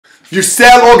Your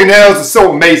cell organelles are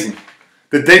so amazing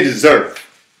that they deserve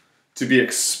to be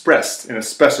expressed in a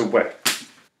special way.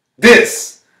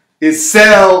 This is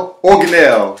cell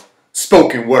organelle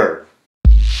spoken word.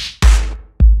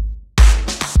 The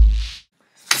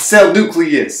cell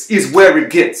nucleus is where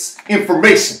it gets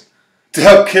information to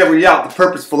help carry out the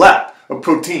purposeful act of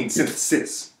protein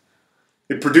synthesis.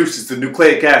 It produces the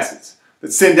nucleic acids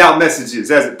that send out messages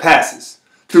as it passes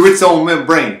through its own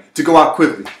membrane to go out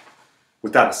quickly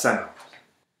without a sound.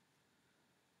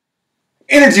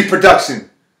 Energy production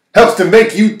helps to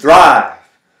make you thrive,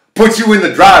 puts you in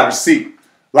the driver's seat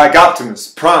like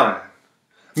Optimus Prime.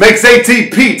 Makes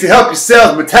ATP to help your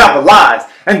cells metabolize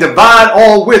and divide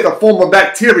all with a form of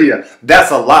bacteria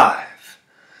that's alive.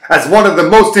 As one of the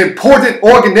most important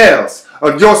organelles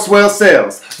of your swell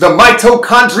cells, the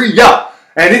mitochondria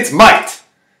and its might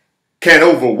can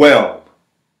overwhelm.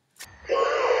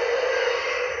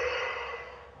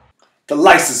 The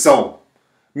lysosome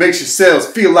makes your cells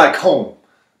feel like home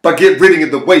by getting rid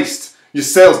of the waste your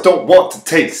cells don't want to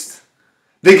taste.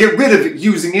 They get rid of it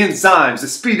using enzymes to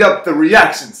speed up the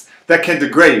reactions that can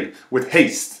degrade with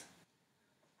haste.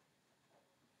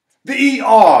 The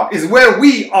ER is where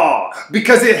we are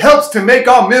because it helps to make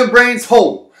our membranes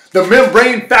whole. The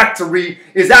membrane factory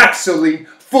is actually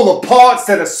full of parts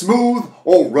that are smooth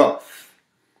or rough.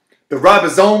 The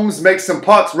ribosomes make some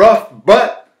parts rough,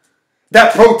 but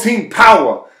that protein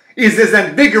power is as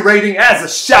invigorating as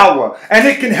a shower, and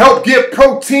it can help get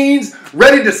proteins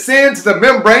ready to send to the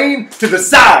membrane to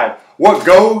decide what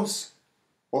goes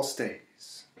or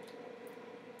stays.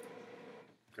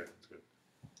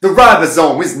 The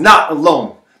ribosome is not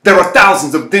alone. There are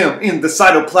thousands of them in the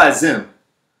cytoplasm,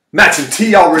 matching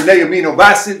tRNA amino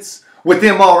acids with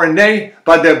mRNA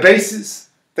by their bases.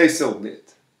 They so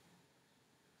lit.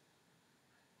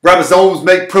 Ribosomes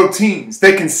make proteins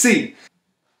they can see.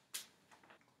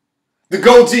 The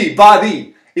Golgi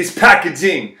body is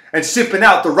packaging and shipping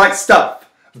out the right stuff,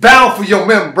 bound for your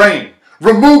membrane,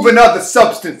 removing other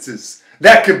substances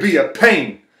that could be a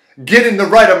pain, getting the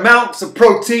right amounts of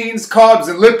proteins, carbs,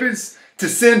 and lipids to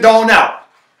send on out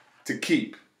to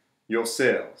keep your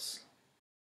cells.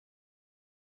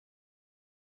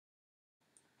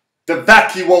 The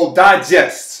vacuole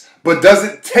digests, but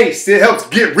doesn't taste. It helps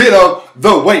get rid of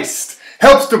the waste,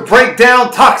 helps to break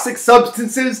down toxic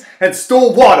substances and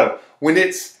store water when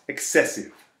it's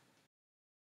excessive.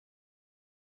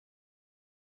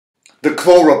 The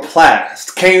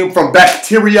chloroplast came from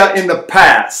bacteria in the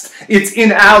past. It's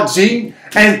in algae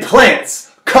and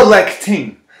plants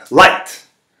collecting light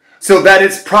so that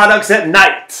its products at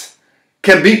night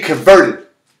can be converted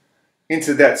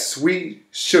into that sweet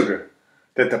sugar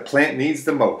that the plant needs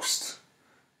the most.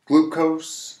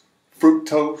 Glucose,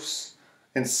 fructose,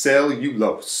 and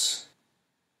cellulose.